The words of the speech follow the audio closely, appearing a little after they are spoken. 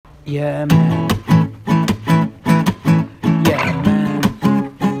Yeah, man. Yeah, man.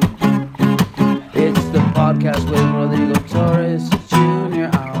 It's the podcast with Rodrigo Torres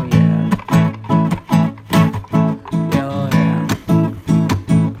Jr. Oh, yeah. Oh, yeah.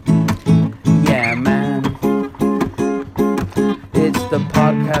 Yeah, man. It's the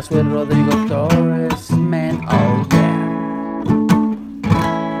podcast with Rodrigo Torres, man. Oh,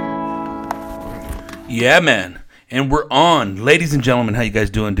 yeah. Yeah, man. And we're on. Ladies and gentlemen, how you guys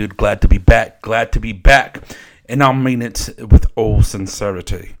doing, dude? Glad to be back. Glad to be back. And I mean it with all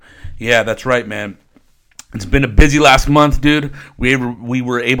sincerity. Yeah, that's right, man. It's been a busy last month, dude. We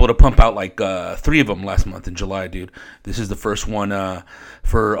were able to pump out like 3 of them last month in July, dude. This is the first one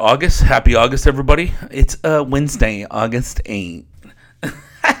for August. Happy August, everybody. It's Wednesday, August 8th.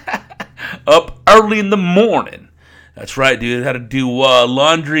 Up early in the morning. That's right, dude. Had to do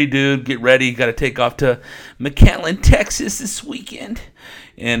laundry, dude. Get ready. Got to take off to McAllen, Texas this weekend.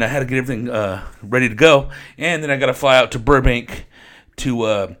 And I had to get everything ready to go. And then I got to fly out to Burbank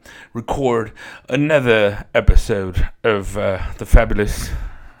to record another episode of the fabulous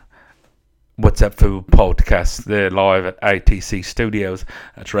What's Up Food podcast. They're live at ITC Studios.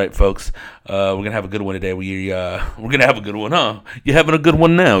 That's right, folks. We're going to have a good one today. We're going to have a good one, huh? You're having a good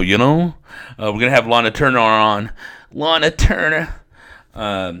one now, you know? We're going to have Lana Turner on. Lana Turner.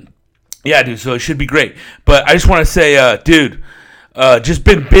 Yeah, dude, so it should be great. But I just want to say, dude, just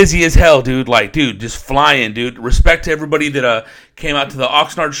been busy as hell, dude. Like, dude, just flying, dude. Respect to everybody that came out to the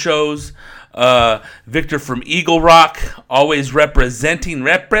Oxnard shows. Victor from Eagle Rock, always representing,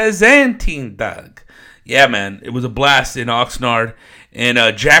 Doug. Yeah, man, it was a blast in Oxnard. And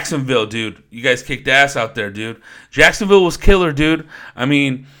Jacksonville, dude, you guys kicked ass out there, dude. Jacksonville was killer, dude. I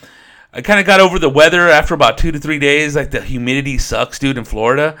mean, I kind of got over the weather after about 2 to 3 days. Like, the humidity sucks, dude, in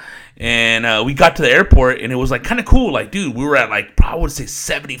Florida. And we got to the airport, and it was, like, kind of cool. Like, dude, we were at, like, I would say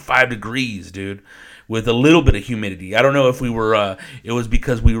 75 degrees, dude, with a little bit of humidity. I don't know if we were, it was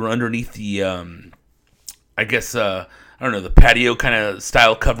because we were underneath the, I guess, I don't know, the patio kind of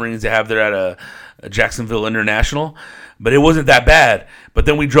style coverings they have there at a Jacksonville International. But it wasn't that bad. But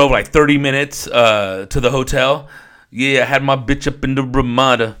then we drove, like, 30 minutes to the hotel. Yeah, I had my bitch up in the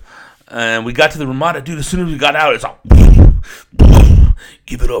Ramada. And we got to the Ramada, dude. As soon as we got out, it's all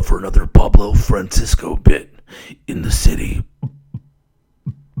give it up for another Pablo Francisco bit in the city.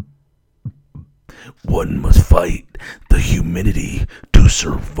 One must fight the humidity to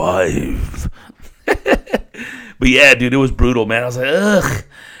survive. But yeah, dude, it was brutal, man. I was like, ugh.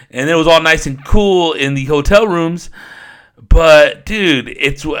 And it was all nice and cool in the hotel rooms. But, dude,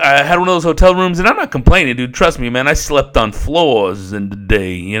 I had one of those hotel rooms, and I'm not complaining, dude. Trust me, man. I slept on floors in the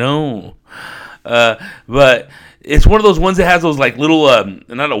day, you know? But it's one of those ones that has those, like, little,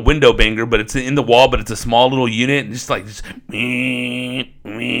 not a window banger, but it's in the wall, but it's a small little unit, and just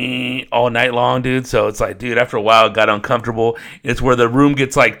all night long, dude. So it's like, dude, after a while, it got uncomfortable. It's where the room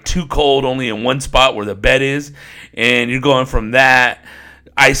gets, like, too cold only in one spot where the bed is, and you're going from that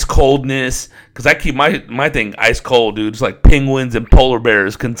ice coldness, because I keep my thing ice cold, dude. It's like penguins and polar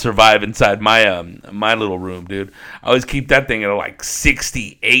bears can survive inside my my little room, dude. I always keep that thing at like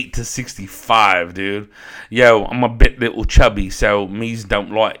 68 to 65, dude. Yo, I'm a bit little chubby, so me's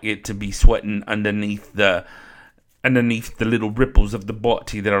don't like it to be sweating underneath the little ripples of the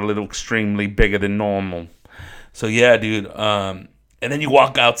body that are a little extremely bigger than normal. So yeah, dude. And then you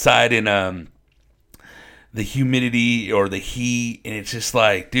walk outside in the humidity or the heat, and it's just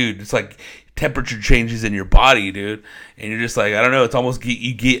like, dude, it's like temperature changes in your body, dude, and you're just like, I don't know, it's almost,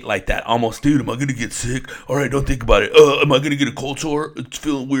 you get like that almost, dude, am I gonna get sick? All right, don't think about it. Am I gonna get a cold sore? It's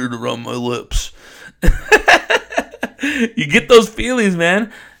feeling weird around my lips. You get those feelings,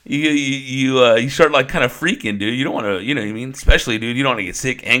 man. You start like kind of freaking, dude. You don't want to, you know what I mean? Especially, dude, you don't want to get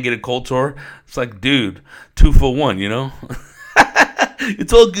sick and get a cold sore. It's like, dude, 2 for 1, you know?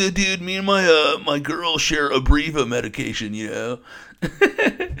 It's all good, dude. Me and my girl share a Abreva medication, you know?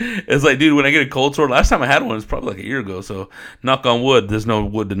 It's like, dude, when I get a cold sore, last time I had one was probably like a year ago, so knock on wood. There's no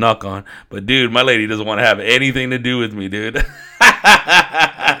wood to knock on. But, dude, my lady doesn't want to have anything to do with me, dude.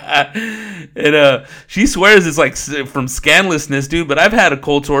 And she swears it's like from scandalousness, dude, but I've had a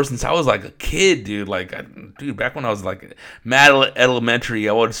cold sore since I was like a kid, dude. Like, dude, back when I was like mad elementary,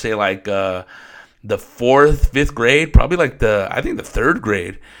 I would say like the 4th, 5th grade, probably like I think the 3rd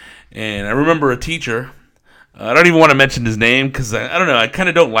grade. And I remember a teacher, I don't even want to mention his name because I don't know, I kind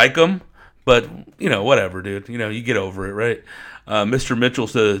of don't like him, but, you know, whatever, dude. You know, you get over it, right? Mr. Mitchell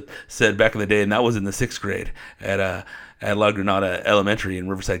said back in the day, and that was in the 6th grade at La Granada Elementary in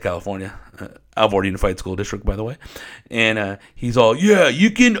Riverside, California, Alvord Unified School District, by the way. And he's all, yeah, you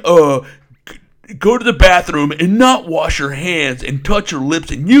can go to the bathroom and not wash your hands and touch your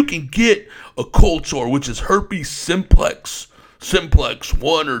lips, and you can get a cold sore, which is herpes simplex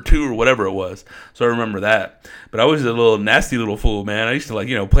 1 or 2 or whatever it was. So I remember that. But I was a little nasty little fool, man. I used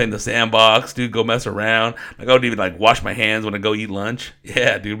to play in the sandbox, dude, go mess around. I would even wash my hands when I go eat lunch.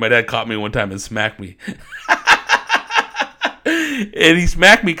 Yeah, dude, my dad caught me one time and smacked me. And he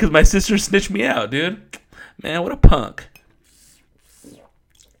smacked me because my sister snitched me out, dude. Man, what a punk.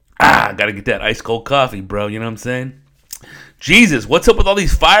 Gotta get that ice cold coffee, bro. You know what I'm saying? Jesus, what's up with all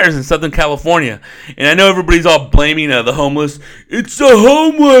these fires in Southern California? And I know everybody's all blaming the homeless. It's the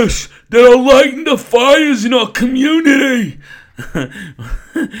homeless that are lighting the fires in our community.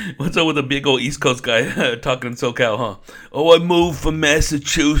 What's up with the big old East Coast guy talking in SoCal, huh? Oh, I moved from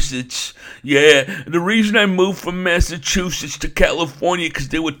Massachusetts. Yeah, the reason I moved from Massachusetts to California because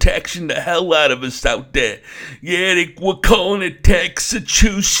they were taxing the hell out of us out there. Yeah, they were calling it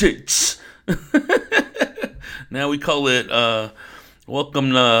Taxachusetts. Now we call it,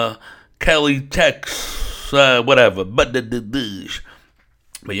 welcome to Cali, Tex, whatever. But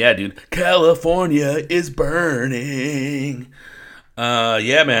yeah, dude, California is burning.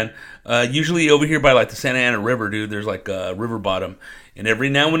 Yeah, man. Usually over here by the Santa Ana River, dude, there's a river bottom. And every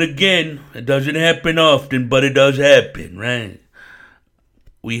now and again, it doesn't happen often, but it does happen, right?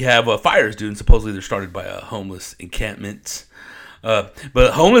 We have fires, dude, and supposedly they're started by homeless encampments. But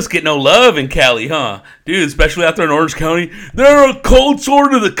homeless get no love in Cali, huh? Dude, especially out there in Orange County. They're a cold sore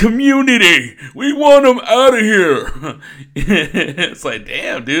to the community. We want them out of here. It's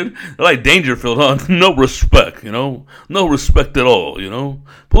damn, dude. They're like Dangerfield, huh? No respect, No respect at all,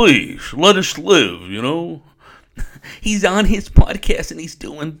 Please, let us live, He's on his podcast and he's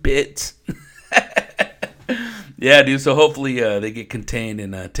doing bits. Yeah, dude, so hopefully they get contained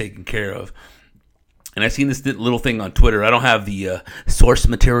and taken care of. And I seen this little thing on Twitter. I don't have the source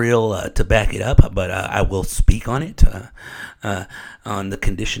material to back it up, but I will speak on it on the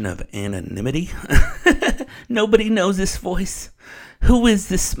condition of anonymity. Nobody knows this voice. Who is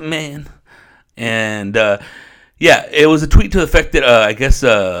this man? And yeah, it was a tweet to the effect that I guess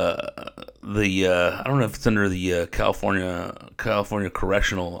I don't know if it's under the California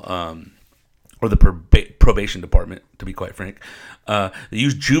Correctional or the probation department, to be quite frank. They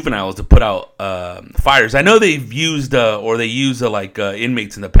use juveniles to put out fires. I know they've used or they use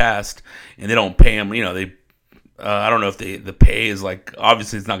inmates in the past, and they don't pay them. I don't know if the pay is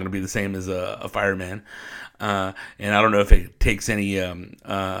obviously it's not going to be the same as a fireman, and I don't know if it takes any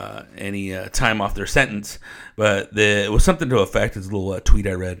time off their sentence. But it was something to effect. It's a little tweet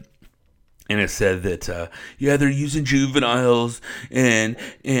I read. And it said that, yeah, they're using juveniles and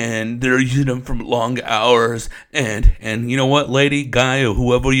they're using them for long hours. And you know what, lady, guy, or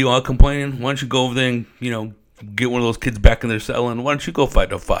whoever you are complaining, why don't you go over there and, get one of those kids back in their cell and why don't you go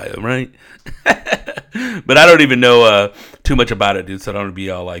fight the fire, right? But I don't even know too much about it, dude, so I don't want to be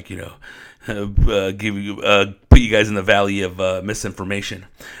all put you guys in the valley of misinformation.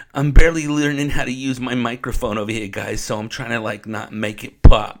 I'm barely learning how to use my microphone over here, guys, so I'm trying to, not make it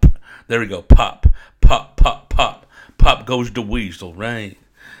pop. There we go. Pop, pop, pop, pop. Pop goes the weasel, right?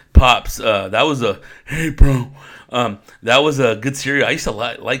 Pops. That was hey, bro. That was a good cereal. I used to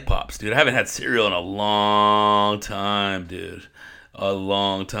like Pops, dude. I haven't had cereal in a long time, dude. A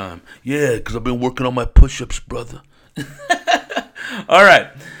long time. Yeah, because I've been working on my push-ups, brother. All right.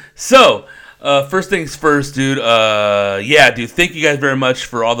 So, first things first, dude. Yeah, dude. Thank you guys very much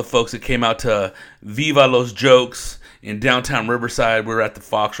for all the folks that came out to Viva Los Jokes in downtown Riverside. We were at the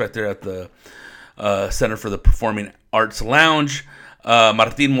Fox right there at the Center for the Performing Arts Lounge.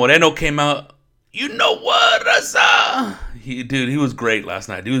 Martin Moreno came out. You know what, Raza? He was great last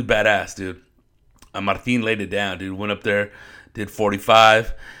night. He was badass, dude. Martin laid it down, dude. Went up there, did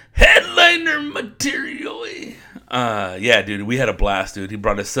 45. Headliner material. Yeah, dude. We had a blast, dude. He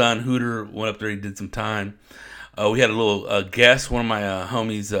brought his son, Hooter, went up there. He did some time. We had a little guest, one of my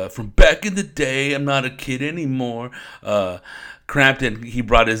homies from back in the day. I'm not a kid anymore. Crampton, he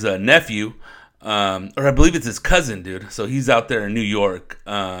brought his nephew, or I believe it's his cousin, dude. So he's out there in New York,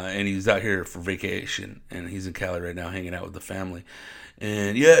 and he's out here for vacation, and he's in Cali right now hanging out with the family.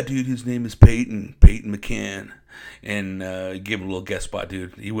 And yeah, dude, his name is Peyton McCann. And gave him a little guest spot,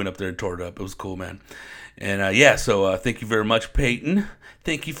 dude. He went up there and tore it up. It was cool, man. And yeah, so thank you very much, Peyton.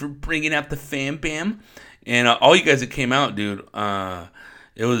 Thank you for bringing out the fam bam. And all you guys that came out, dude,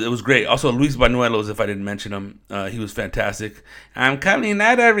 it was great. Also, Luis Banuelos, if I didn't mention him, he was fantastic. I'm coming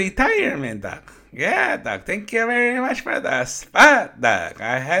out of retirement, doc. Yeah, doc. Thank you very much for the spot, doc.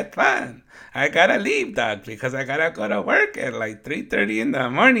 I had fun. I gotta leave, doc, because I gotta go to work at 3:30 in the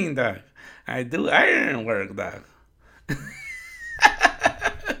morning, doc. I do iron work, doc.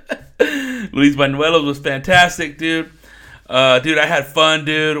 Luis Banuelos was fantastic, dude. Dude, I had fun,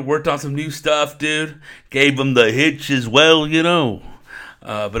 dude. Worked on some new stuff, dude. Gave him the hitch as well, you know.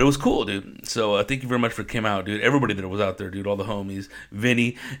 But it was cool, dude. So thank you very much for came out, dude. Everybody that was out there, dude. All the homies.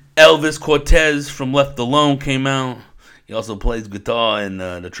 Vinny. Elvis Cortez from Left Alone came out. He also plays guitar in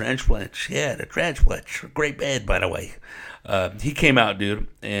the Transplants. Yeah, the Transplants. Great band, by the way. He came out, dude.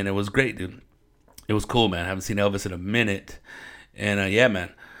 And it was great, dude. It was cool, man. I haven't seen Elvis in a minute. And yeah,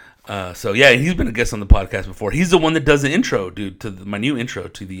 man. So yeah, he's been a guest on the podcast before. He's the one that does the intro, dude, to my new intro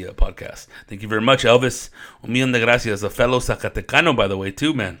to the podcast. Thank you very much, Elvis. Un millón de gracias. A fellow Zacatecano, by the way,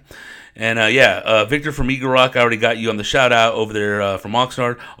 too, man. And Victor from Eagle Rock, I already got you on the shout out over there from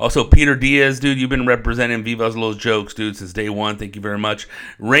Oxnard. Also, Peter Diaz, dude, you've been representing Vivas Los Jokes, dude, since day one. Thank you very much.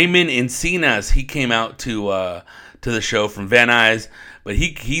 Raymond Encinas, he came out to the show from Van Nuys. But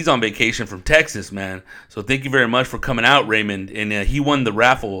he's on vacation from Texas, man. So thank you very much for coming out, Raymond. And he won the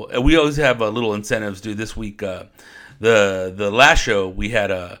raffle. We always have little incentives, dude. This week, the last show, we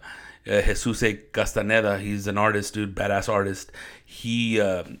had Jesus Castaneda. He's an artist, dude, badass artist. He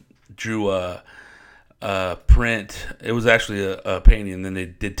drew a print. It was actually a painting, and then they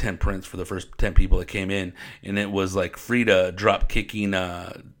did 10 prints for the first 10 people that came in. And it was like Frida drop kicking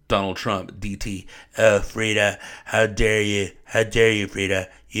Donald Trump, DT. Frida, how dare you? How dare you, Frida?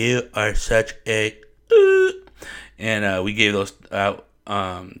 You are such a... And we gave those out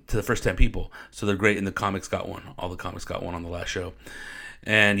to the first 10 people. So they're great, and the comics got one. All the comics got one on the last show.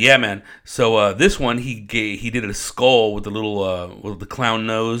 And yeah, man. So this one, he did a skull with the little with the clown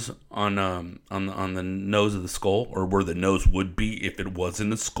nose on the nose of the skull, or where the nose would be if it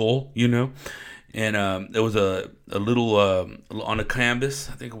wasn't a skull, you know. And it was a little on a canvas.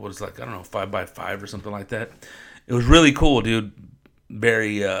 I think it was like, I don't know, 5x5 or something like that. It was really cool, dude.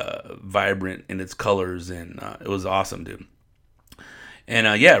 Very vibrant in its colors, and it was awesome, dude.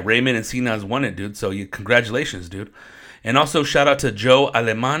 And yeah, Raymond Encinas won it, dude. So congratulations, dude. And also shout out to Joe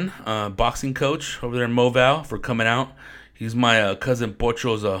Aleman, boxing coach over there in Moval, for coming out. He's my cousin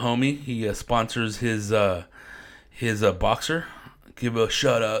Pocho's homie. He sponsors his boxer. Give a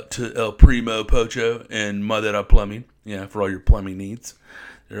shout out to El Primo Pocho and Madera Plumbing. Yeah, for all your plumbing needs.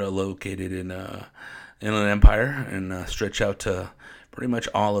 They're located in Inland Empire and stretch out to pretty much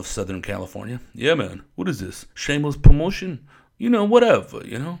all of Southern California. Yeah, man. What is this? Shameless promotion? You know, whatever,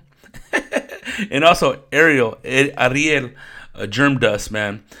 you know. And also Ariel, Germ Dust,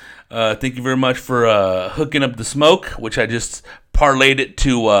 man. Thank you very much for hooking up the smoke, which I just parlayed it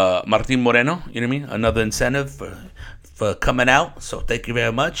to Martin Moreno. You know what I mean? Another incentive for coming out. So thank you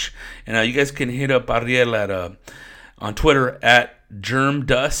very much. And you guys can hit up Ariel at on Twitter at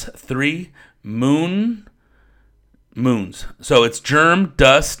GermDust3 Moons. So it's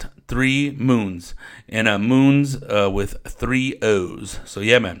GermDust3 Moons. And Moons with 3 O's. So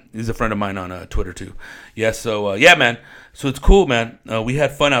yeah, man. He's a friend of mine on Twitter too. Yeah, so yeah, man. So it's cool, man. We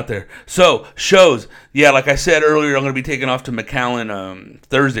had fun out there. So shows. Yeah, like I said earlier, I'm going to be taking off to McAllen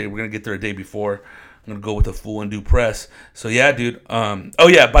Thursday. We're going to get there a day before. I'm going to go with a full and due press. So yeah, dude. Oh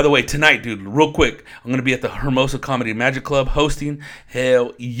yeah, by the way, tonight, dude, real quick, I'm going to be at the Hermosa Comedy Magic Club hosting.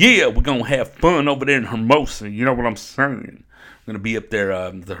 Hell yeah, we're going to have fun over there in Hermosa. You know what I'm saying? I'm going to be up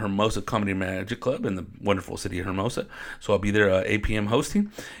there, the Hermosa Comedy Magic Club in the wonderful city of Hermosa. So I'll be there 8 p.m.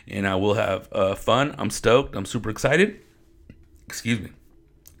 hosting, and I will have fun. I'm stoked. I'm super excited. Excuse me.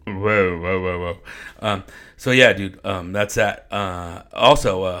 Whoa. So yeah, dude, that's that.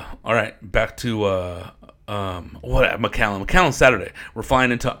 Also, all right, back to McAllen. McAllen Saturday. We're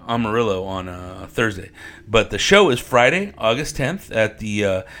flying into Amarillo on Thursday, but the show is Friday, August 10th at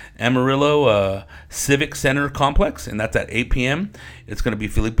the Amarillo Civic Center Complex, and that's at 8 p.m. It's going to be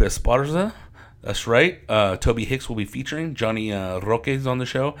Felipe Esparza. That's right. Toby Hicks will be featuring. Johnny Roque is on the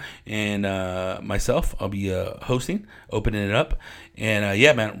show, and myself. I'll be hosting, opening it up, and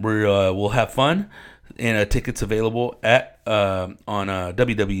yeah, man, we'll have fun. And tickets available at on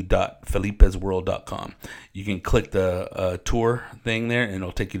www.felipesworld.com. You can click the tour thing there, and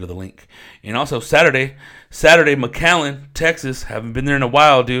it'll take you to the link. And also Saturday, McAllen, Texas. Haven't been there in a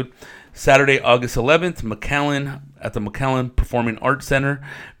while, dude. Saturday, August 11th, McAllen at the McAllen Performing Arts Center.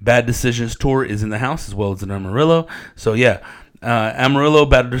 Bad Decisions Tour is in the house, as well as in Amarillo. So yeah, Amarillo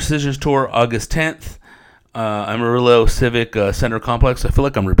Bad Decisions Tour, August 10th. Amarillo Civic Center Complex. I feel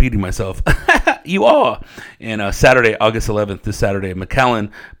like I'm repeating myself. You are. And Saturday, August 11th, this Saturday,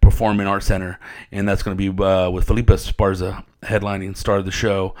 McAllen Performing Arts Center. And that's going to be with Felipe Esparza headlining, star of the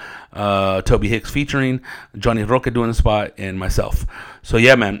show. Toby Hicks featuring, Johnny Roque doing the spot, and myself. So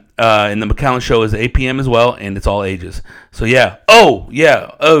yeah, man. And the McAllen show is 8 p.m. as well, and it's all ages. So yeah. Oh,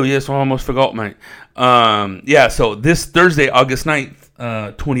 yes, I almost forgot, mate. Yeah, so this Thursday, August 9th,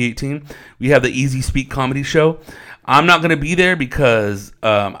 2018. We have the Easy Speak Comedy Show. I'm not going to be there because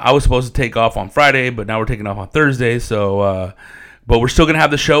I was supposed to take off on Friday, but now we're taking off on Thursday. So, but we're still going to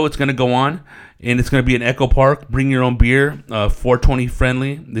have the show. It's going to go on, and it's going to be in Echo Park. Bring your own beer, 420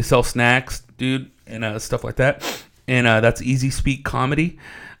 friendly. They sell snacks, dude, and stuff like that. And that's Easy Speak Comedy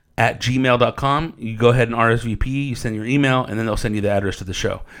at gmail.com. You go ahead and RSVP. You send your email, and then they'll send you the address to the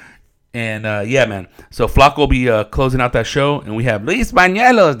show. And yeah, man. So Flacco will be closing out that show, and we have Luis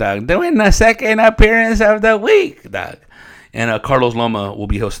Bañuelos, dog, doing the second appearance of the week, dog. And Carlos Loma will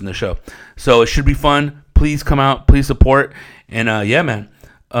be hosting the show. So it should be fun. Please come out. Please support. And yeah, man.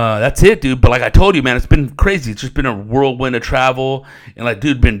 That's it, dude. But like I told you, man, it's been crazy. It's just been a whirlwind of travel, and like,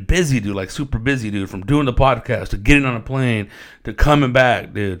 dude, been busy, dude. Like super busy, dude. From doing the podcast to getting on a plane to coming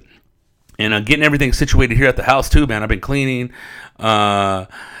back, dude. And getting everything situated here at the house too, man. I've been cleaning. Dude,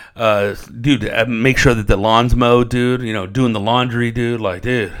 make sure that the lawn's mowed, dude. You know, doing the laundry, dude. Like,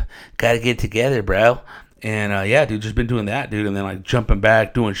 dude, gotta get together, bro. And yeah, dude, just been doing that, dude. And then like jumping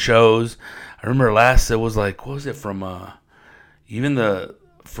back, doing shows. I remember last it was like, what was it from?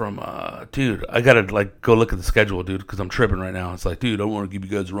 Dude, I gotta like go look at the schedule, dude, because I'm tripping right now. It's like, dude, I don't want to give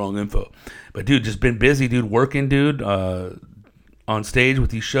you guys the wrong info, but dude, just been busy, dude, working, dude. On stage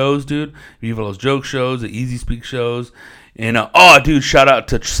with these shows, dude. Viva Los Joke shows, the Easy Speak shows. And, dude, shout out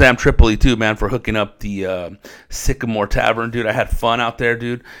to Sam Tripoli, too, man, for hooking up the Sycamore Tavern, dude. I had fun out there,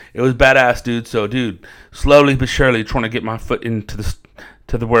 dude. It was badass, dude. So, dude, slowly but surely trying to get my foot into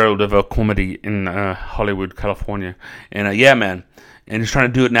the world of comedy in Hollywood, California. And, yeah, man. And just trying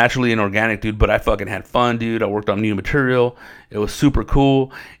to do it naturally and organic, dude. But I fucking had fun, dude. I worked on new material. It was super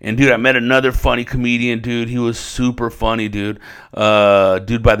cool. And, dude, I met another funny comedian, dude. He was super funny, dude.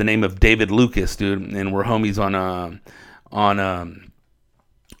 Dude by the name of David Lucas, dude. And we're homies on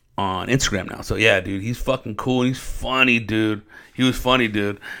Instagram now. So, yeah, dude, he's fucking cool. He's funny, dude. He was funny,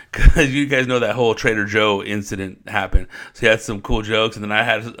 dude, because you guys know that whole Trader Joe incident happened. So he had some cool jokes, and then I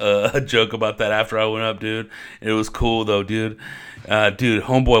had a joke about that after I went up, dude. It was cool, though, dude. Dude,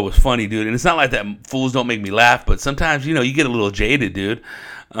 homeboy was funny, dude. And it's not like that fools don't make me laugh, but sometimes, you know, you get a little jaded, dude.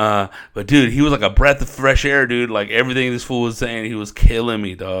 But, dude, he was like a breath of fresh air, dude. Like, everything this fool was saying, he was killing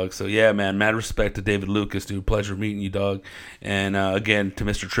me, dog. So, yeah, man, mad respect to David Lucas, dude. Pleasure meeting you, dog. And, again, to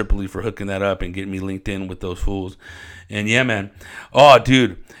Mr. Tripoli for hooking that up and getting me linked in with those fools. And, yeah, man. Oh,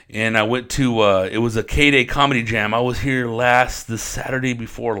 dude. And I went to, it was a K-Day Comedy Jam. I was here the Saturday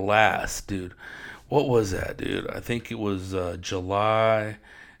before last, dude. What was that, dude? I think it was July.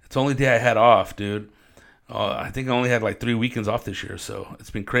 It's the only day I had off, dude. I think I only had like 3 weekends off this year, so it's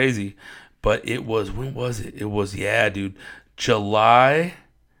been crazy. But it was, when was it? It was, yeah, dude, July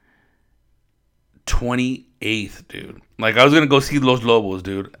 28th, dude. Like, I was going to go see Los Lobos,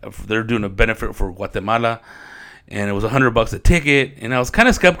 dude. They're doing a benefit for Guatemala, and it was $100 a ticket. And I was kind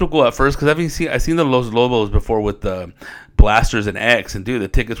of skeptical at first because I seen the Los Lobos before with the Blasters and X, and dude, the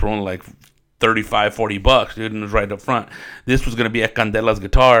tickets were only like $35-$40, dude, and it was right up front. This was going to be at Candela's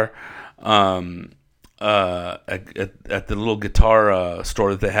Guitar. At the little guitar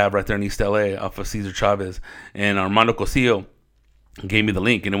store that they have right there in East LA off of Cesar Chavez, and Armando Cosillo gave me the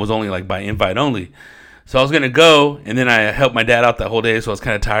link, and it was only like by invite only. So I was gonna go, and then I helped my dad out that whole day, so I was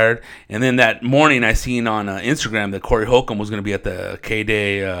kind of tired. And then that morning, I seen on Instagram that Corey Holcomb was gonna be at the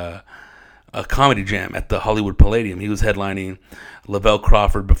K-Day Comedy Jam at the Hollywood Palladium. He was headlining. Lavelle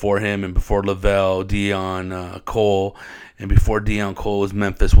Crawford before him, and before Lavelle, Dion Cole, and before Dion Cole was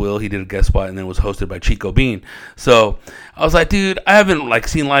Memphis Will. He did a guest spot, and then was hosted by Chico Bean. So I was like, dude, I haven't like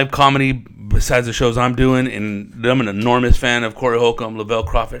seen live comedy besides the shows I'm doing, and I'm an enormous fan of Corey Holcomb, Lavelle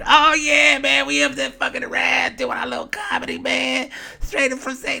Crawford. Oh yeah, man, we up there fucking around doing our little comedy, man, straight up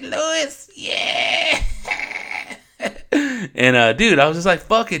from St. Louis, yeah. And dude, I was just like,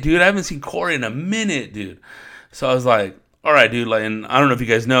 fuck it, dude. I haven't seen Corey in a minute, dude. So I was like, all right, dude. Like, and I don't know if you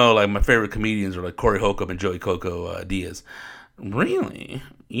guys know, like, my favorite comedians are like Corey Holcomb and Joey Coco Diaz. Really?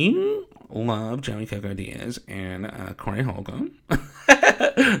 You love Joey Coco Diaz and Corey Holcomb?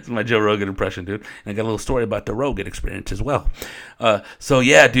 It's my Joe Rogan impression, dude. And I got a little story about the Rogan experience as well. So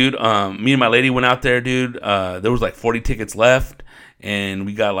yeah, dude. Me and my lady went out there, dude. There was like 40 tickets left. And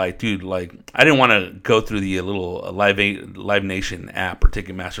we got like, dude, like, I didn't want to go through the little Live Nation app or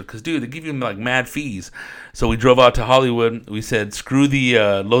Ticketmaster because, dude, they give you like mad fees. So we drove out to Hollywood. We said, screw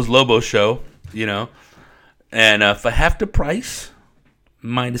the Los Lobos show, you know. And for half the price,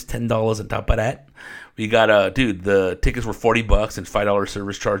 minus $10 on top of that, we got, dude, the tickets were $40 and $5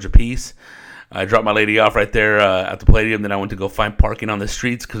 service charge a piece. I dropped my lady off right there at the Palladium. Then I went to go find parking on the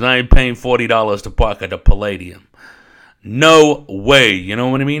streets because I ain't paying $40 to park at the Palladium. No way, you know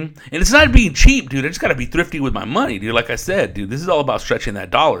what I mean? And it's not being cheap, dude. I just gotta be thrifty with my money, dude. Like I said, dude, this is all about stretching that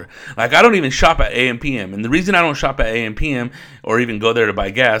dollar. Like, I don't even shop at AM/PM, and the reason I don't shop at AM/PM or even go there to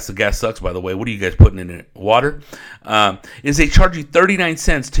buy gas — the gas sucks, by the way. What are you guys putting in it? Water? Is they charge you 39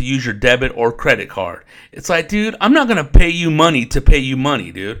 cents to use your debit or credit card. It's like, dude, I'm not gonna pay you money to pay you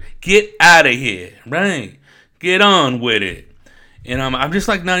money, dude. Get out of here, right? Get on with it. And I'm just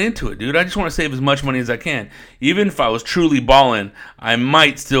like not into it, dude. I just want to save as much money as I can. Even if I was truly balling, I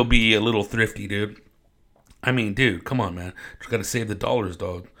might still be a little thrifty, dude. I mean, dude, come on, man. Just got to save the dollars,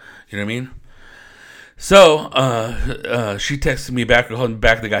 dog. You know what I mean? So, she texted me back, called me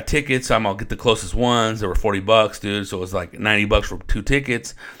back. They got tickets. I'll get the closest ones. They were $40, dude. So it was like $90 for 2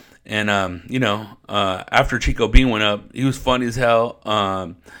 tickets. And, after Chico Bean went up, he was funny as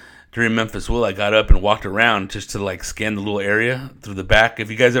hell. During Memphis Will, I got up and walked around just to like scan the little area through the back.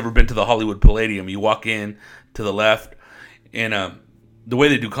 If you guys ever been to the Hollywood Palladium, you walk in to the left, and the way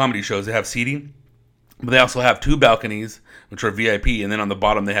they do comedy shows, they have seating, but they also have 2 balconies, which are VIP, and then on the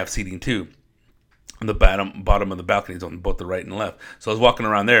bottom they have seating too. On the bottom of the balconies on both the right and left. So I was walking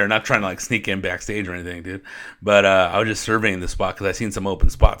around there, not trying to like sneak in backstage or anything, dude. But I was just surveying the spot because I seen some open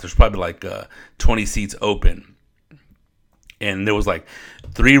spots. There's probably like 20 seats open. And there was like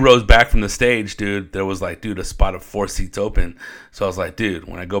 3 rows back from the stage, dude. There was like, dude, a spot of 4 seats open. So I was like, dude,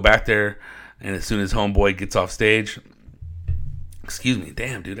 when I go back there, and as soon as homeboy gets off stage, excuse me,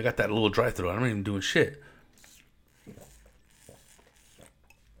 damn, dude, I got that little dry throat. I'm not even doing shit. What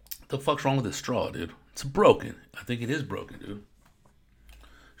the fuck's wrong with this straw, dude? It's broken. I think it is broken, dude.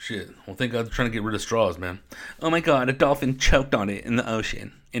 Shit. Well, thank God they're trying to get rid of straws, man. Oh my God, a dolphin choked on it in the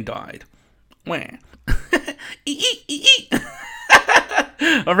ocean and died. Wah.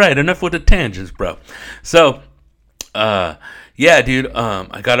 All right, enough with the tangents, bro. So, yeah, dude,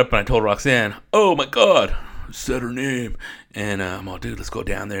 I got up and I told Roxanne, oh my God, said her name. And I'm all, dude, let's go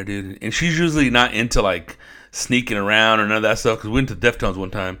down there, dude. And she's usually not into like sneaking around or none of that stuff, because we went to Deftones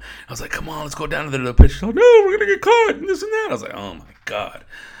one time. I was like, come on, let's go down to the pitch. She's like, no, we're going to get caught and this and that. I was like, oh my God.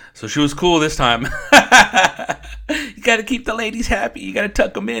 So she was cool this time. You got to keep the ladies happy. You got to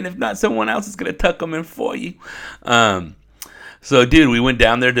tuck them in. If not, someone else is going to tuck them in for you. So, dude, we went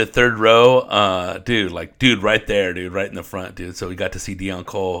down there to 3rd row. Dude, right there, dude, right in the front, dude. So we got to see Dion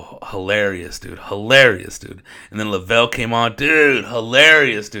Cole. Hilarious, dude. Hilarious, dude. And then Lavelle came on. Dude,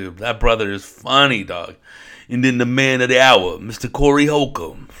 hilarious, dude. That brother is funny, dog. And then the man of the hour, Mr. Corey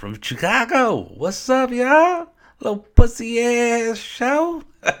Holcomb from Chicago. What's up, y'all? Little pussy ass show.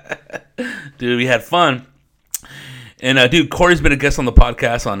 Dude, we had fun. And dude, Corey's been a guest on the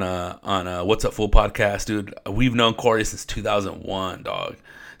podcast on What's Up Fool podcast, dude. We've known Corey since 2001, dog.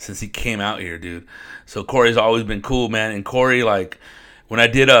 Since he came out here, dude. So Corey's always been cool, man. And Corey, like, when I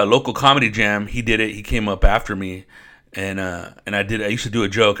did a local comedy jam, he did it. He came up after me, and I used to do a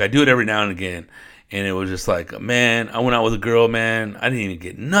joke. I do it every now and again. And it was just like, man, I went out with a girl, man. I didn't even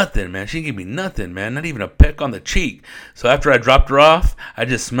get nothing, man. She didn't give me nothing, man. Not even a peck on the cheek. So after I dropped her off, I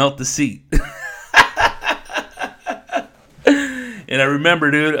just smelt the seat. And I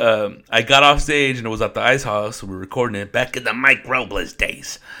remember, dude, I got off stage, and it was at the Ice House. We were recording it back in the Mike Robles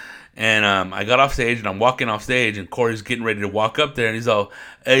days. And I got off stage, and I'm walking off stage, and Corey's getting ready to walk up there. And he's all,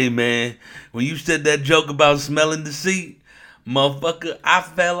 hey, man, when you said that joke about smelling the seat, motherfucker, I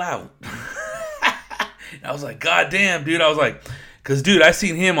fell out. I was like, God damn, dude. I was like, because, dude, I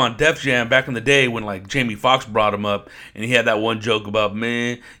seen him on Def Jam back in the day when, like, Jamie Foxx brought him up, and he had that one joke about,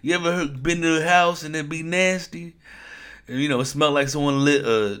 man, you ever been to a house and it be nasty? And, you know, it smelled like someone lit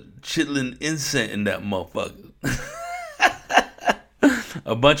a chitlin incense in that motherfucker.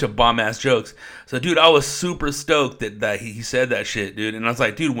 A bunch of bomb-ass jokes. So, dude, I was super stoked that he said that shit, dude. And I was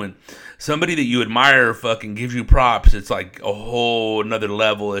like, dude, when somebody that you admire fucking gives you props, it's like a whole another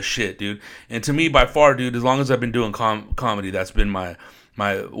level of shit, dude. And to me, by far, dude, as long as I've been doing comedy, that's been my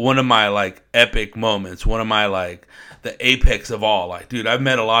one of my, like, epic moments. One of my, like, the apex of all. Like, dude, I've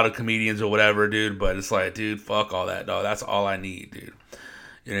met a lot of comedians or whatever, dude, but it's like, dude, fuck all that, dog. That's all I need, dude.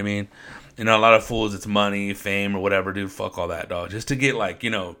 You know what I mean? You know, a lot of fools, it's money, fame, or whatever, dude. Fuck all that, dog. Just to get, like,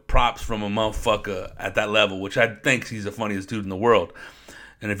 you know, props from a motherfucker at that level, which I think he's the funniest dude in the world.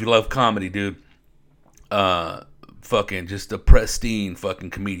 And if you love comedy, dude, fucking just a pristine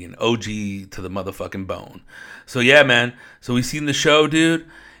fucking comedian. OG to the motherfucking bone. So, yeah, man. So we seen the show, dude.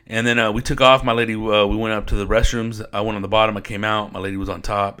 And then we took off. My lady, we went up to the restrooms. I went on the bottom. I came out. My lady was on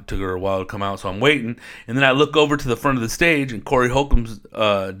top. It took her a while to come out, so I'm waiting. And then I look over to the front of the stage, and Corey Holcomb's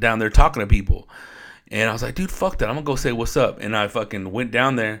down there talking to people. And I was like, dude, fuck that. I'm going to go say what's up. And I fucking went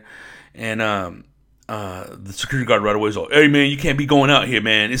down there. And the security guard right away is like, "Hey man, you can't be going out here,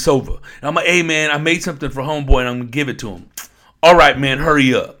 man. It's over." And I'm like, "Hey man, I made something for homeboy and I'm gonna give it to him." "All right, man,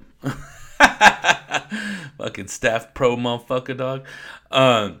 hurry up." Fucking staff pro motherfucker, dog.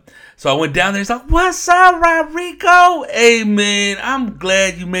 So I went down there. He's like, "What's up, Rodrigo? Hey man, I'm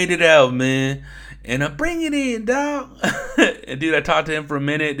glad you made it out, man. And bring it in, dog." And dude, I talked to him for a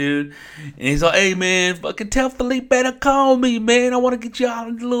minute, dude. And he's like, "Hey man, fucking tell Felipe to call me, man. I want to get y'all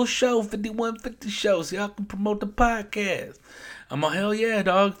on the little show, 5150 show, so y'all can promote the podcast." I'm like, "Hell yeah,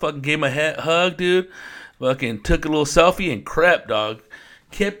 dog." Fucking gave him a hug, dude. Fucking took a little selfie and crept, dog.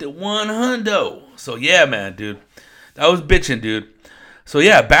 Kept it 100. So yeah, man, dude. That was bitching, dude. So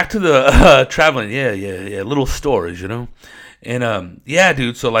yeah, back to the traveling. Yeah. Little stories, you know. And yeah,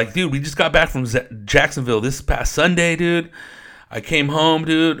 dude. So like, dude, we just got back from Jacksonville this past Sunday, dude. I came home,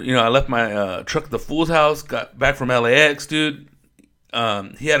 dude. You know, I left my truck at the Fool's house. Got back from LAX, dude.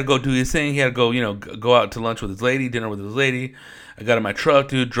 He had to go do his thing. He had to go, you know, go out to lunch with his lady, dinner with his lady. I got in my truck,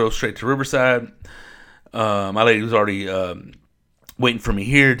 dude. Drove straight to Riverside. My lady was already waiting for me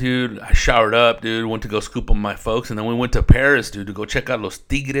here, dude. I showered up, dude. Went to go scoop on my folks, and then we went to Paris, dude, to go check out Los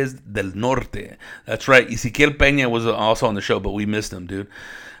Tigres del Norte. That's right. Ezequiel Peña was also on the show, but we missed him, dude.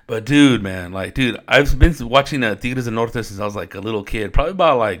 But dude, man, like, dude, I've been watching Tigres del Norte since I was like a little kid. Probably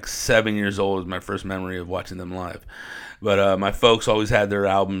about like 7 years old is my first memory of watching them live. But my folks always had their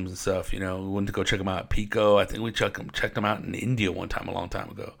albums and stuff. You know, we went to go check them out at Pico. I think we checked them out in India one time a long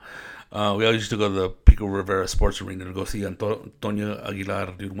time ago. We always used to go to the Pico Rivera Sports Arena to go see Antonio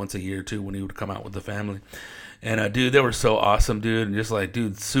Aguilar, dude, once a year, too, when he would come out with the family. And, dude, they were so awesome, dude. And just, like,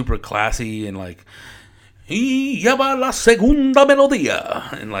 dude, super classy and, like, "Y lleva la segunda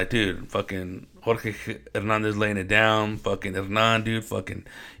melodía." And, like, dude, fucking Jorge Hernandez laying it down. Fucking Hernan, dude, fucking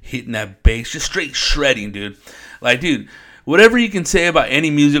hitting that bass. Just straight shredding, dude. Like, dude, whatever you can say about any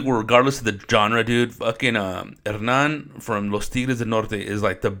music, regardless of the genre, dude, fucking Hernan from Los Tigres del Norte is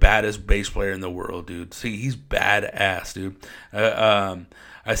like the baddest bass player in the world, dude. See, he's badass, dude.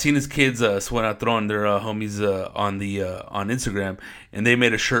 I seen his kids, Suenatron, their homies on Instagram, and they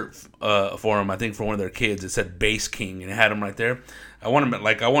made a shirt for him. I think for one of their kids, it said "Bass King" and it had him right there. I want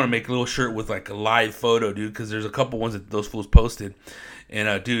to make a little shirt with like a live photo, dude, because there's a couple ones that those fools posted,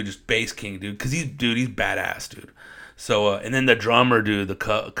 and dude, just Bass King, dude, because he's badass, dude. So, and then the drummer, dude,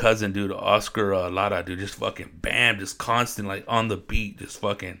 the cousin, dude, Oscar Lara, dude, just fucking bam, just constant, like, on the beat, just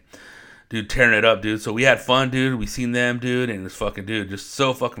fucking, dude, tearing it up, dude. So we had fun, dude. We seen them, dude, and it was fucking, dude, just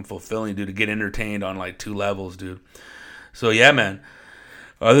so fucking fulfilling, dude, to get entertained on, like, 2 levels, dude. So, yeah, man.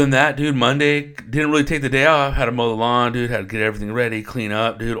 Other than that, dude, Monday, didn't really take the day off. Had to mow the lawn, dude. Had to get everything ready, clean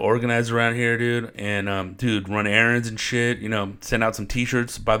up, dude. Organize around here, dude. And, dude, run errands and shit. You know, send out some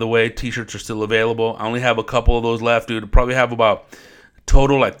T-shirts. By the way, T-shirts are still available. I only have a couple of those left, dude. Probably have about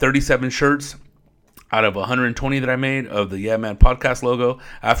total, like, 37 shirts out of 120 that I made of the Yeah Man Podcast logo.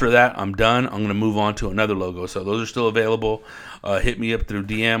 After that, I'm done. I'm going to move on to another logo. So those are still available. Hit me up through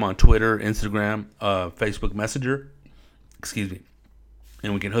DM on Twitter, Instagram, Facebook Messenger. Excuse me.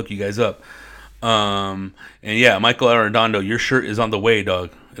 And we can hook you guys up. And yeah, Michael Arredondo, your shirt is on the way,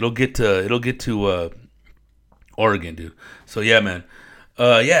 dog. It'll get to Oregon, dude. So yeah, man.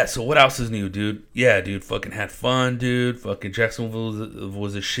 Yeah, so what else is new, dude? Yeah, dude, fucking had fun, dude. Fucking Jacksonville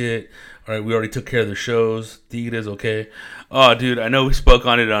was a shit. All right, we already took care of the shows. Tigres, okay. Oh, dude, I know we spoke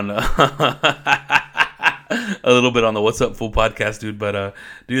on it on a little bit on the What's Up Fool podcast, dude. But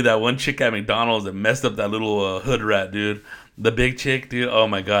dude, that one chick at McDonald's that messed up that little hood rat, dude. The big chick, dude. Oh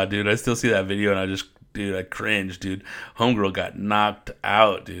my god, dude. I still see that video and I cringe, dude. Homegirl got knocked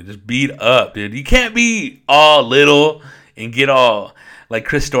out, dude. Just beat up, dude. You can't be all little and get all, like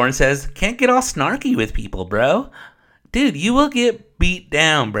Chris Storm says, can't get all snarky with people, bro. Dude, you will get beat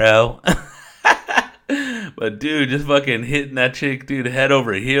down, bro. But dude, just fucking hitting that chick, dude, head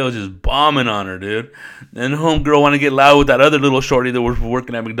over heels, just bombing on her, dude. Then homegirl want to get loud with that other little shorty that was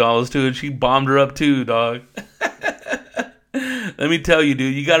working at McDonald's too, and she bombed her up too, dog. Let me tell you,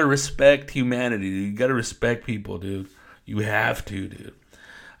 dude, you gotta respect humanity, dude. You gotta respect people, dude. You have to, dude.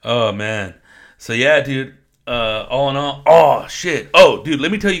 Oh man. So yeah, dude. All in all, oh shit. Oh, dude,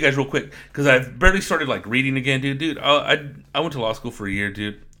 let me tell you guys real quick, because I've barely started like reading again, dude. Dude, I went to law school for a year,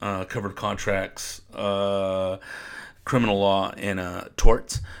 dude. Covered contracts, criminal law, and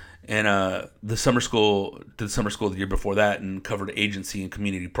torts. And did the summer school the year before that, and covered agency and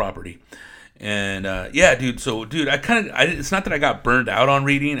community property. And yeah, dude. So, dude, it's not that I got burned out on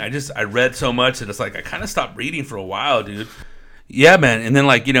reading. I read so much that it's like I kind of stopped reading for a while, dude. Yeah, man. And then,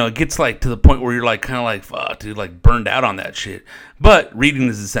 like, you know, it gets like to the point where you're like kind of like, fuck, dude, like burned out on that shit. But reading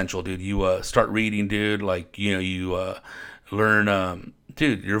is essential, dude. You start reading, dude. Like, you know, you learn.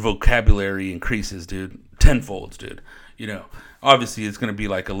 dude, your vocabulary increases, dude, tenfolds, dude. You know, obviously it's going to be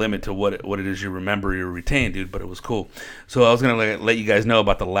like a limit to what it is you remember or retain, dude, but it was cool. So I was going to let you guys know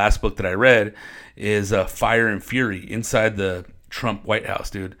about the last book that I read is Fire and Fury Inside the Trump White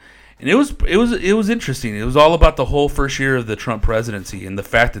House, dude. And it was interesting. It was all about the whole first year of the Trump presidency and the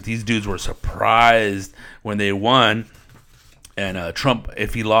fact that these dudes were surprised when they won. And Trump,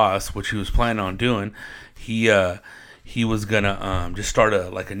 if he lost, which he was planning on doing, he was gonna just start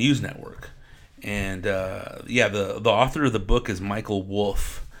a news network. And the author of the book is Michael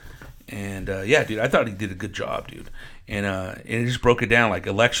Wolff. And dude, I thought he did a good job, dude. And it just broke it down like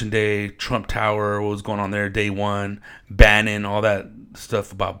election day, Trump Tower, what was going on there, day one, Bannon, all that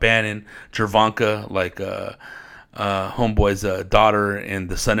stuff about Bannon, Cervanka, like homeboy's daughter and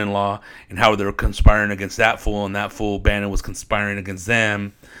the son-in-law, and how they were conspiring against that fool, and that fool Bannon was conspiring against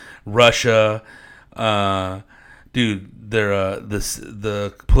them. Russia, dude,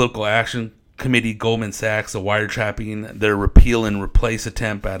 the political action committee, Goldman Sachs, the wiretapping, their repeal and replace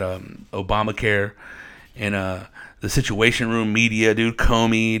attempt at Obamacare, and the Situation Room media, dude,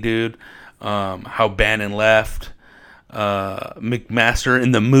 Comey, dude, how Bannon left, McMaster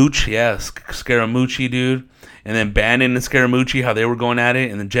and the Mooch, Scaramucci, dude, and then Bannon and Scaramucci, how they were going at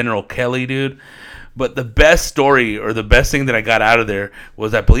it, and then General Kelly, dude. But the best story, or the best thing that I got out of there,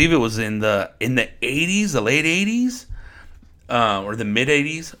 was I believe it was in the 80s, the late 80s, or the mid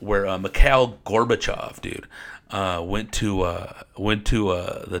 80s, where Mikhail Gorbachev, dude, went to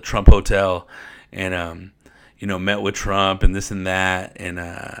the Trump Hotel, and met with Trump and this and that,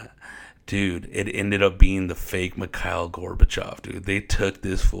 and dude, it ended up being the fake Mikhail Gorbachev, dude. They took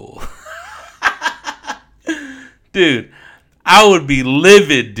this fool. Dude, I would be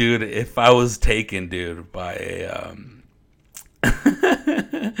livid, dude, if I was taken, dude, by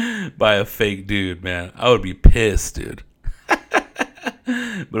a fake dude, man. I would be pissed, dude.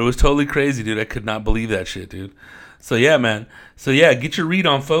 But it was totally crazy, dude. I could not believe that shit, dude. So yeah, man. So yeah, get your read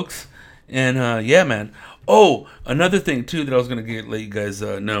on, folks. And yeah, man. Oh, another thing too that I was gonna let you guys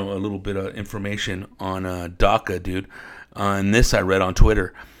know a little bit of information on DACA, dude. And this I read on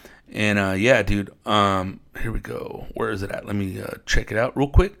Twitter. And yeah, dude. Here we go. Where is it at? Let me check it out real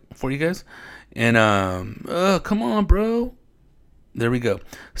quick for you guys. And come on, bro. There we go.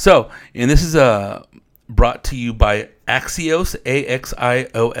 So, and this is brought to you by Axios,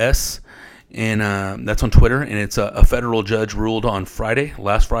 Axios, and that's on Twitter. And it's a federal judge ruled on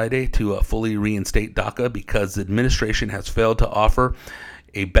last Friday, to fully reinstate DACA because the administration has failed to offer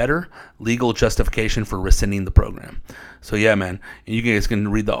a better legal justification for rescinding the program. So yeah, man, and you guys can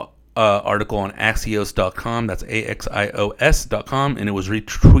read the article on Axios.com. That's Axios.com, and it was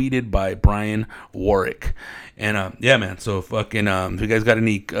retweeted by Brian Warwick. And yeah, man. So fucking, if you guys got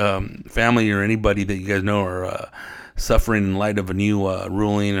any family or anybody that you guys know are suffering in light of a new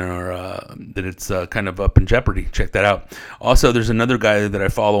ruling, or that it's kind of up in jeopardy, check that out. Also, there's another guy that I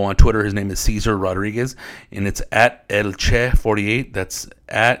follow on Twitter. His name is Cesar Rodriguez, and it's at Elche48. That's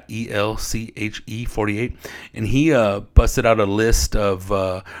at ELCHE48. And he busted out a list of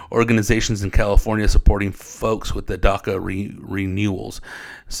organizations in California supporting folks with the DACA renewals.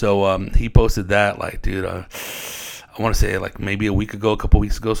 So he posted that, like, dude, I want to say like maybe a couple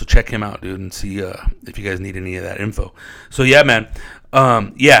weeks ago. So check him out, dude, and see if you guys need any of that info. So yeah, man.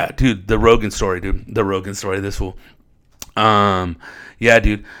 Yeah, dude, the Rogan story, dude. The Rogan story, this fool. Yeah,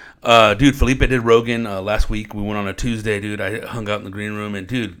 dude. Dude, Felipe did Rogan last week. We went on a Tuesday, dude. I hung out in the green room, and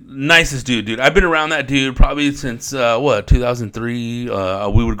dude, nicest dude. I've been around that dude probably since 2003.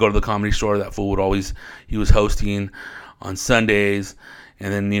 We would go to the Comedy Store. That fool he was hosting on Sundays.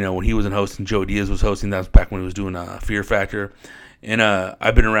 And then, when he wasn't hosting, Joey Diaz was hosting. That was back when he was doing Fear Factor. And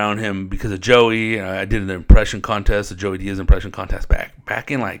I've been around him because of Joey. I did an impression contest, a Joey Diaz impression contest back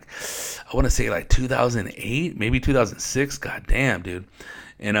in I want to say 2008, maybe 2006. God damn, dude.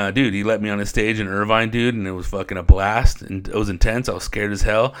 And dude, he let me on his stage in Irvine, dude, and it was fucking a blast. And it was intense. I was scared as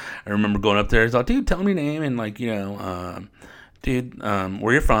hell. I remember going up there. He's like, dude, tell me your name and dude,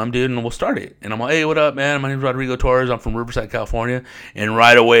 where you're from, dude, and we'll start it. And I'm like, hey, what up, man? My name's Rodrigo Torres. I'm from Riverside, California. And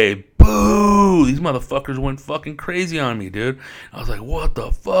right away, boo! These motherfuckers went fucking crazy on me, dude. I was like, what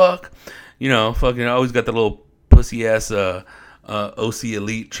the fuck? Fucking, I always got the little pussy ass OC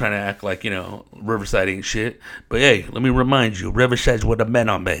elite trying to act like, Riverside ain't shit. But hey, let me remind you, Riverside's where the men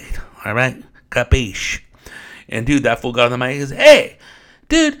are made. All right? Capiche? And dude, that fool got on the mic and goes, hey!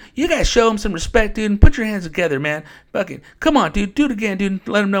 Dude, you gotta show him some respect, dude, and put your hands together, man. Fucking, come on, dude, do it again, dude.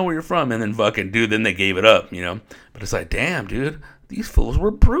 Let him know where you're from. And then fucking, dude, then they gave it up, But it's like, damn, dude, these fools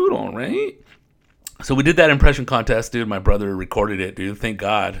were brutal, right? So we did that impression contest, dude. My brother recorded it, dude. Thank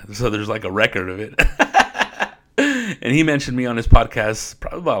God. So there's like a record of it. And he mentioned me on his podcast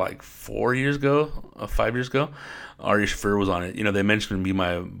probably about like 5 years ago. Ari Shaffir was on it. You know, they mentioned me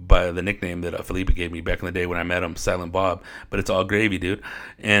by the nickname that Felipe gave me back in the day when I met him, Silent Bob. But it's all gravy, dude.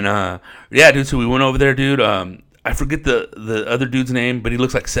 And yeah, dude. So we went over there, dude. I forget the other dude's name, but he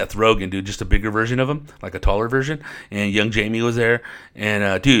looks like Seth Rogen, dude. Just a bigger version of him, like a taller version. And young Jamie was there.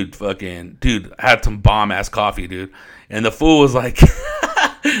 And dude, I had some bomb ass coffee, dude. And the fool was like.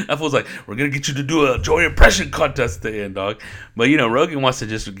 That fool's like, we're going to get you to do a Joey impression contest at the end, dog. But, you know, Rogan wants to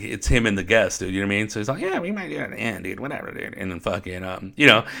it's him and the guest, dude. You know what I mean? So he's like, yeah, we might do it at the end, dude. Whatever, dude. And then fucking, you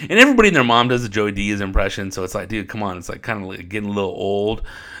know, and everybody and their mom does the Joey Diaz impression. So it's like, dude, come on. It's like kind of like getting a little old.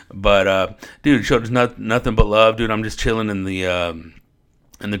 But, dude, showed us nothing but love, dude. I'm just chilling in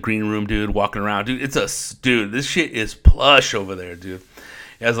the green room, dude, walking around. Dude, this shit is plush over there, dude.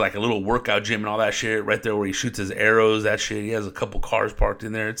 He has like a little workout gym and all that shit right there where he shoots his arrows, that shit. He has a couple cars parked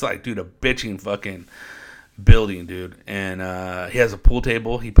in there. It's like, dude, a bitching fucking building, dude. And he has a pool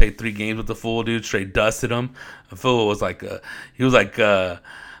table. He played 3 games with the fool, dude. Straight dusted him. The fool was like, he was like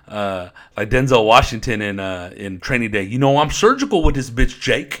Denzel Washington in Training Day. You know, I'm surgical with this bitch,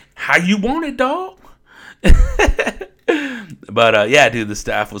 Jake. How you want it, dog? But yeah, dude, the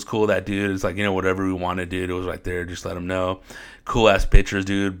staff was cool. That dude, it's like, you know, whatever we wanted, dude, it was right there. Just let him know. Cool ass pictures,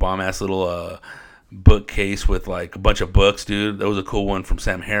 dude. Bomb ass little bookcase with like a bunch of books, dude. There was a cool one from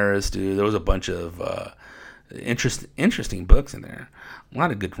Sam Harris, dude. There was a bunch of interesting books in there. A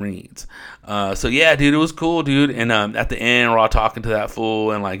lot of good reads. So yeah, dude, it was cool, dude. And at the end, we're all talking to that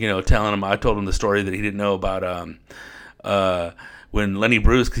fool and like, you know, telling him. I told him the story that he didn't know about when Lenny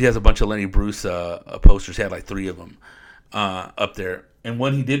Bruce, because he has a bunch of Lenny Bruce posters. He had like 3 of them up there. And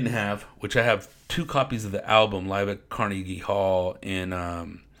one he didn't have, which I have 2 copies of the album live at Carnegie Hall in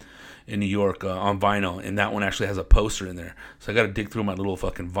New York on vinyl, and that one actually has a poster in there. So I got to dig through my little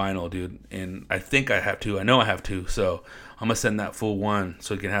fucking vinyl, dude. And I think I have 2. I know I have 2. So I'm gonna send that full one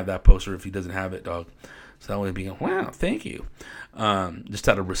so he can have that poster if he doesn't have it, dog. So that way, be wow, thank you. Just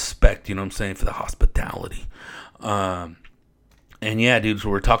out of respect, you know what I'm saying, for the hospitality. And yeah, dude. So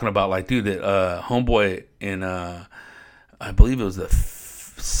we're talking about like, dude, that homeboy in I believe it was the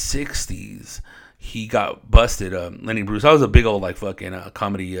 60s. He got busted. Lenny Bruce. I was a big old like fucking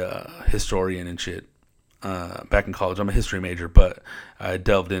comedy historian and shit back in college. I'm a history major, but I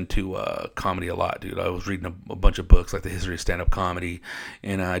delved into comedy a lot, dude. I was reading a bunch of books like the history of stand-up comedy,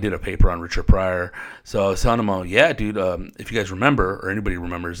 and I did a paper on Richard Pryor. So I was telling him, yeah, dude, if you guys remember, or anybody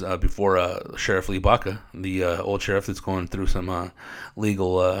remembers, before Sheriff Lee Baca, the old sheriff that's going through some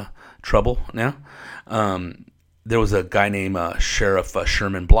legal trouble now, there was a guy named Sheriff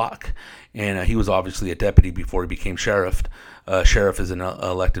Sherman Block, and he was obviously a deputy before he became sheriff. Sheriff is an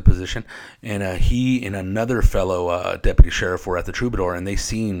elected position, and he and another fellow deputy sheriff were at the Troubadour, and they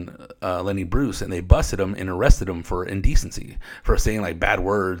seen Lenny Bruce, and they busted him and arrested him for indecency, for saying like bad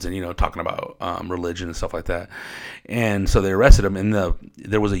words and, you know, talking about religion and stuff like that. And so they arrested him, and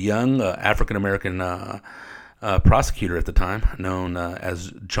there was a young African American prosecutor at the time known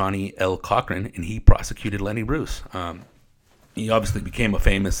as Johnny L. Cochran, and he prosecuted Lenny Bruce. He obviously became a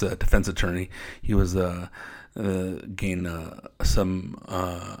famous defense attorney. He was gained some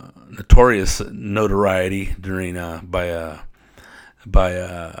notorious notoriety during by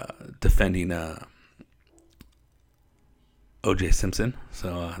defending O.J. Simpson.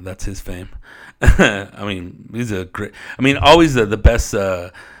 So that's his fame. I mean, he's a great. I mean, always the best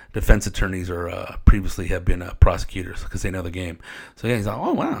defense attorneys are previously have been prosecutors because they know the game. So yeah, he's like,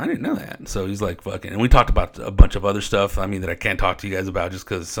 oh wow, I didn't know that. So he's like fucking, and we talked about a bunch of other stuff. I mean, that I can't talk to you guys about just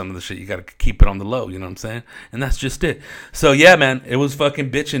because some of the shit you got to keep it on the low. You know what I'm saying? And that's just it. So yeah, man, it was fucking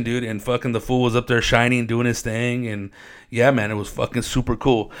bitching, dude, and fucking the fool was up there shining, doing his thing, and yeah, man, it was fucking super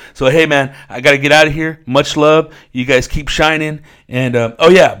cool. So hey, man, I gotta get out of here. Much love. You guys keep shining. And oh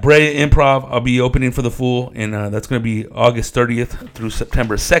yeah, Brea Improv. I'll be opening for the fool, and that's gonna be August 30th through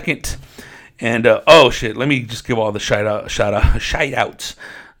September 2nd. And oh shit, let me just give all the shout outs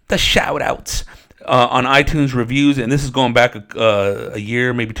on iTunes reviews. And this is going back a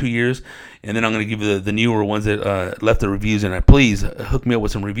year, maybe 2 years. And then I'm going to give you the newer ones that left the reviews. And please hook me up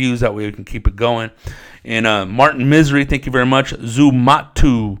with some reviews. That way we can keep it going. And Martin Misery, thank you very much.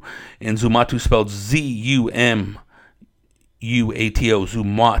 Zumatu. And Zumatu spelled Z-U-M. UATO,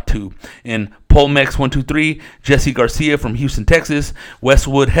 Zumatu. And Polmex123, Jesse Garcia from Houston, Texas,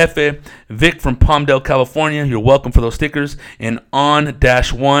 Westwood Jefe, Vic from Palmdale, California. You're welcome for those stickers. And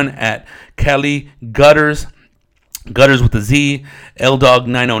On-1 at Cali Gutters. Gutters with a Z, El Dog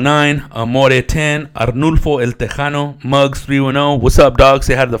 909, Amore 10, Arnulfo El Tejano, Mugs 310. What's up, dog?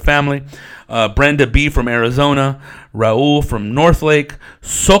 Say hi to the family. Brenda B from Arizona, Raul from Northlake,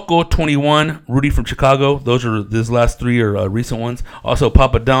 Soko 21, Rudy from Chicago. These last three are recent ones. Also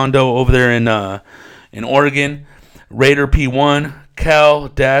Papa Dondo over there in Oregon, Raider P1,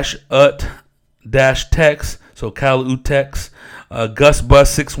 Cal-Ut-Tex, so Cal Utex, Gus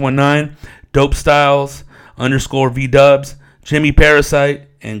Bus 619, Dope Styles _ V Dubs, Jimmy Parasite,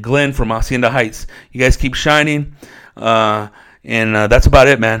 and Glenn from Hacienda Heights. You guys keep shining. And that's about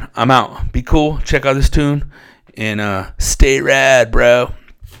it, man. I'm out. Be cool. Check out this tune. And stay rad, bro.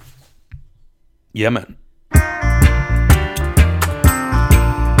 Yeah, man.